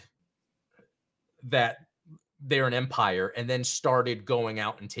declared that they're an empire and then started going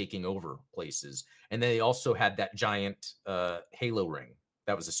out and taking over places. And they also had that giant halo ring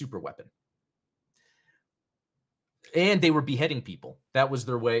that was a super weapon. And they were beheading people. That was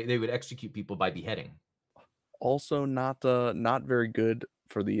their way. They would execute people by beheading. also not very good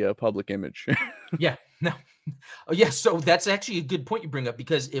for the public image. Yeah. No. Oh, yeah. So that's actually a good point you bring up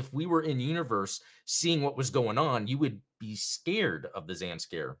because if we were in universe seeing what was going on, you would be scared of the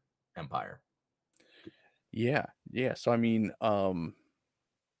Zanskar Empire. Yeah, yeah. So I mean, and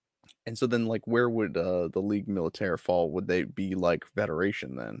so then like where would the League Militaire fall? Would they be like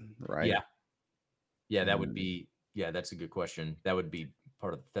Federation then, right? Yeah. Yeah. That would Mm, be, yeah, that's a good question. That would be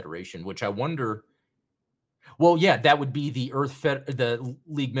part of the Federation, which I wonder. Well, yeah, that would be the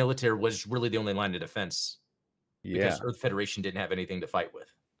League Militaire was really the only line of defense because yeah. Earth Federation didn't have anything to fight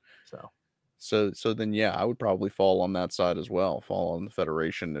with. So So then yeah, I would probably fall on that side as well. Fall on the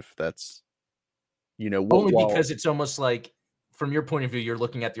Federation if that's what only while because it's almost like, from your point of view, you're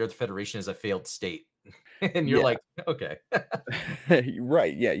looking at the Earth Federation as a failed state, and you're yeah. like, okay,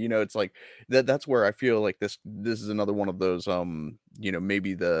 Right, yeah, it's like that's where I feel like this is another one of those,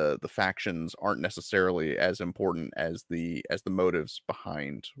 maybe the factions aren't necessarily as important as the motives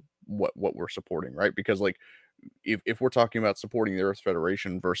behind what we're supporting, right? Because, like, if we're talking about supporting the Earth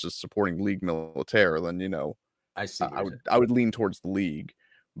Federation versus supporting League Militaire, then, I see I what I you're would saying. I would lean towards the League,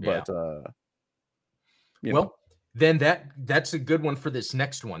 Yeah. but, you know Well, then that's a good one for this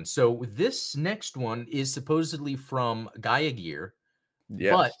next one. So this next one is supposedly from Gaia Gear, but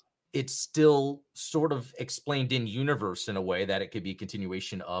yes. it's still sort of explained in universe in a way that it could be a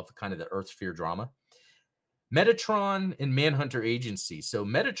continuation of kind of the Earth Sphere drama. Metatron and Manhunter Agency. So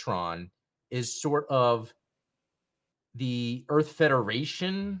Metatron is sort of the Earth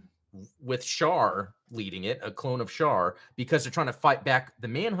Federation with Shar leading it, a clone of Shar, because they're trying to fight back the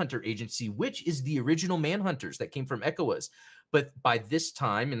Manhunter Agency, which is the original Manhunters that came from Echoas. But by this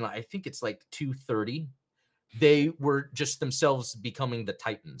time, and I think it's like 230, they were just themselves becoming the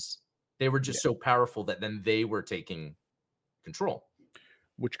Titans. They were Yeah. just so powerful that then they were taking control.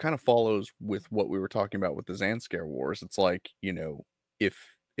 Which kind of follows with what we were talking about with the Zanskar Wars. It's like,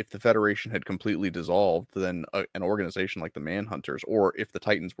 if the Federation had completely dissolved, then an organization like the Manhunters, or if the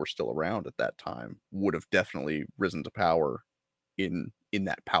Titans were still around at that time, would have definitely risen to power in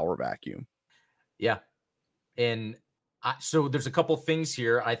that power vacuum. Yeah. And so there's a couple things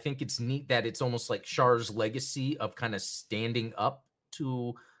here. I think it's neat that it's almost like Char's legacy of kind of standing up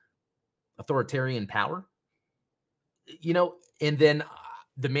to authoritarian power, and then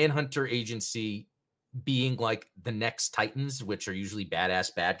the Manhunter Agency being like the next Titans, which are usually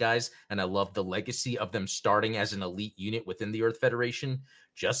badass bad guys. And I love the legacy of them starting as an elite unit within the Earth Federation,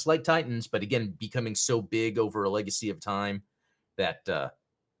 just like Titans, but again, becoming so big over a legacy of time that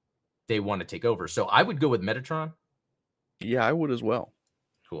they want to take over. So I would go with Metatron. Yeah, I would as well.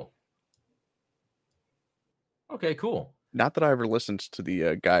 Cool. Okay, cool. Not that I ever listened to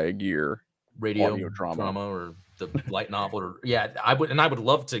the Gaia Gear Radio audio drama. drama or the light novel, or yeah, I would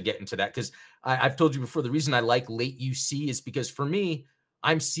love to get into that because I've told you before, the reason I like late UC is because for me,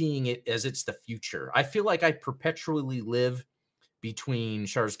 I'm seeing it as it's the future. I feel like I perpetually live between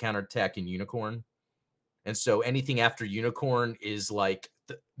Char's Counterattack and Unicorn. And so anything after Unicorn is like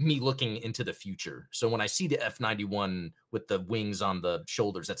me looking into the future. So when I see the F-91 with the wings on the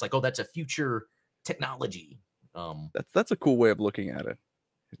shoulders, that's like, oh, that's a future technology. That's a cool way of looking at it.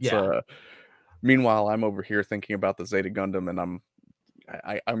 It's Yeah. Meanwhile, I'm over here thinking about the Zeta Gundam, and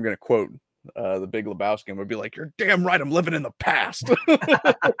I'm gonna quote the Big Lebowski. I'm gonna be like, "You're damn right, I'm living in the past."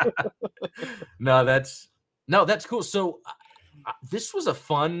 No, that's cool. So this was a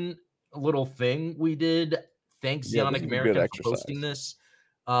fun little thing we did. Thanks, Yeah, this Zionic is a good American, for posting exercise.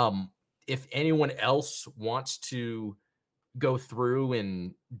 this. If anyone else wants to go through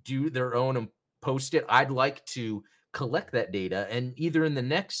and do their own and post it, I'd like to collect that data and either in the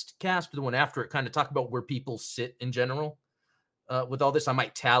next cast or the one after it kind of talk about where people sit in general with all this. I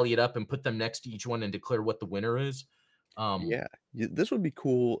might tally it up and put them next to each one and declare what the winner is. Um, Yeah, this would be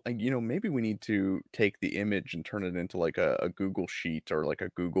cool. And maybe we need to take the image and turn it into like a Google sheet or like a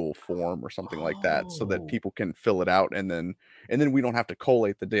Google form or something like that, so that oh, people can fill it out, and then we don't have to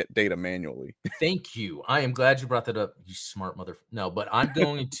collate the data manually. thank you. I am glad you brought that up, you smart mother. No, but I'm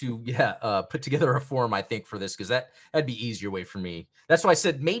going to put together a form, I think, for this because that'd be easier way for me. That's why I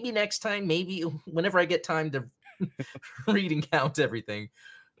said maybe next time, maybe whenever I get time to read and count everything.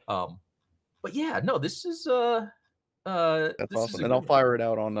 But yeah, no, That's this is awesome, a and good I'll one. fire it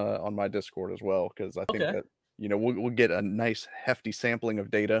out on my Discord as well, because I think Okay. that we'll get a nice hefty sampling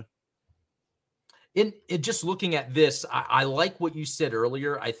of data. In just looking at this, I like what you said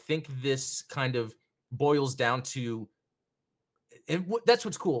earlier. I think this kind of boils down to, and that's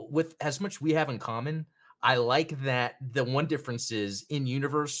what's cool with as much we have in common. I like that the one difference is in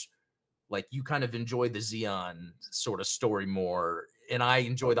universe, like you kind of enjoy the Xeon sort of story more, and I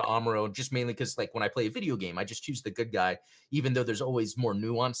enjoy the Okay. Amuro just mainly because like when I play a video game, I just choose the good guy, even though there's always more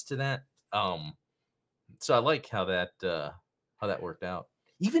nuance to that. So I like how that worked out.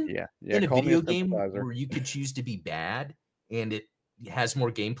 Even Yeah, yeah, in a call me a video game sympathizer. where you could choose to be bad and it has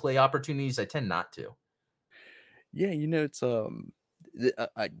more gameplay opportunities, I tend not to. Yeah, it's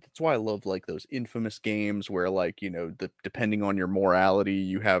that's why I love like those infamous games where like depending on your morality,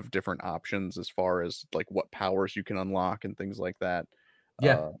 you have different options as far as like what powers you can unlock and things like that.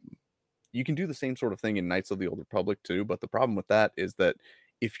 Yeah. Uh, you can do the same sort of thing in Knights of the Old Republic too, but the problem with that is that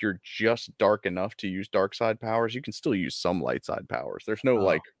if you're just dark enough to use dark side powers, you can still use some light side powers. There's no Oh,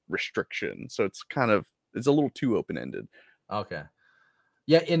 like restriction, so it's a little too open ended. okay.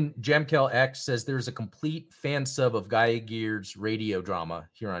 Yeah, in Jamkel X says there's a complete fan sub of Gaia Gear's radio drama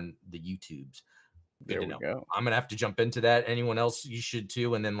here on the YouTubes. Good There to we know. go. I'm gonna have to jump into that. Anyone else, you should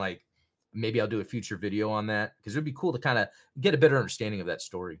too. And then like maybe I'll do a future video on that because it'd be cool to kind of get a better understanding of that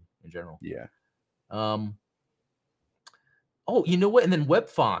story in general. Yeah, Um, oh, you know what? And then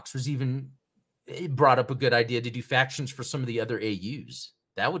WebFox was even it brought up a good idea to do factions for some of the other AUs.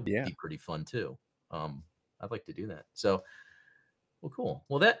 That would yeah, be pretty fun too. I'd like to do that. So, well,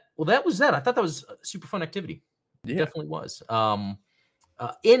 cool. That was that. I thought that was a super fun activity. It yeah. definitely was. And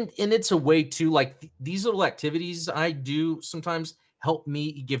it's a way to like these little activities I do sometimes help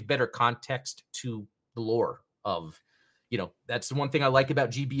me give better context to the lore of, that's the one thing I like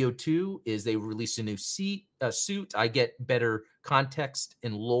about GBO2 is they release a new suit. I get better context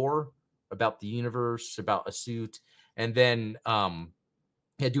and lore about the universe, about a suit. And then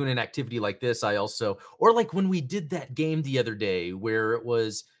yeah, doing an activity like this, I also, or like when we did that game the other day where it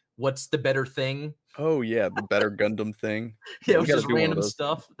was, what's the better thing? Oh yeah, the better Gundam thing. Yeah, Yeah, it we was got to just do one of random those.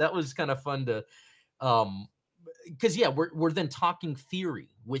 stuff. That was kind of fun to um because yeah, we're then talking theory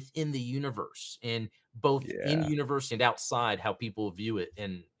within the universe and both in Yeah. universe and outside how people view it.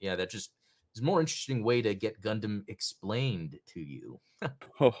 And yeah, that just is a more interesting way to get Gundam explained to you.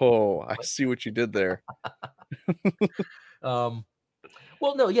 Oh, I see what you did there. Um,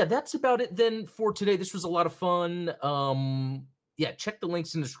 well, no, yeah, that's about it then for today. This was a lot of fun. Yeah, check the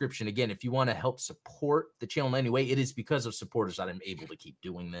links in the description. Again, if you want to help support the channel in any way, it is because of supporters that I'm able to keep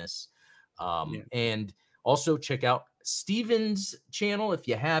doing this. Yeah. And also check out Steven's channel if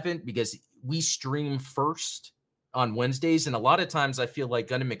you haven't, because we stream first on Wednesdays. And a lot of times I feel like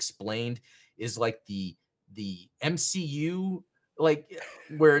Gundam Explained is like the MCU, like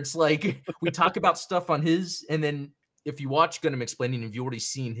where it's like we talk about stuff on his, and then if you watch Gundam Explaining, if you already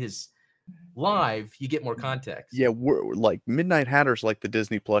seen his live, you get more context. Yeah, we're like Midnight Hatter's like the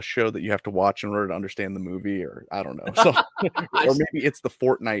Disney Plus show that you have to watch in order to understand the movie, or I don't know. So or maybe it's the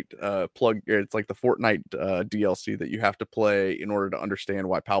Fortnite, it's like the Fortnite, DLC that you have to play in order to understand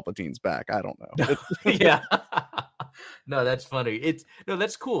why Palpatine's back. I don't know. Yeah. No, that's funny. It's no,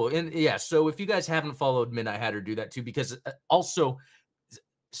 that's cool. And yeah, so if you guys haven't followed Midnight Hatter, do that too, because also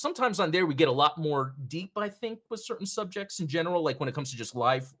sometimes on there we get a lot more deep, I think, with certain subjects in general, like when it comes to just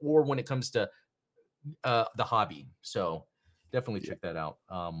life or when it comes to the hobby. So definitely Yeah. check that out.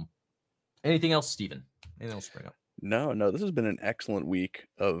 Anything else, Steven? Anything else to bring up? No, no, this has been an excellent week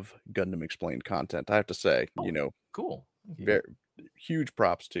of Gundam Explained content. I have to say, Oh, cool. Thank you. very huge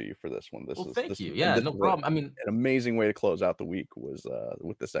props to you for this one. Well, thank This you. is Yeah, this no is problem. I mean, an amazing way to close out the week was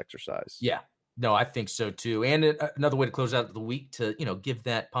with this exercise. yeah. No, I think so too. And another way to close out the week to, give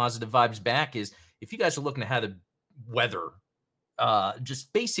that positive vibes back is if you guys are looking to have the weather,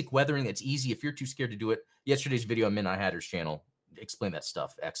 just basic weathering that's easy. If you're too scared to do it, yesterday's video on Midnight Hatter's channel explained that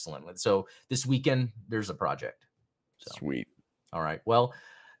stuff excellent. So this weekend, there's a project. So, Sweet. all right. Well,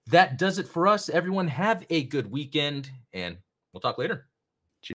 that does it for us. Everyone have a good weekend and we'll talk later.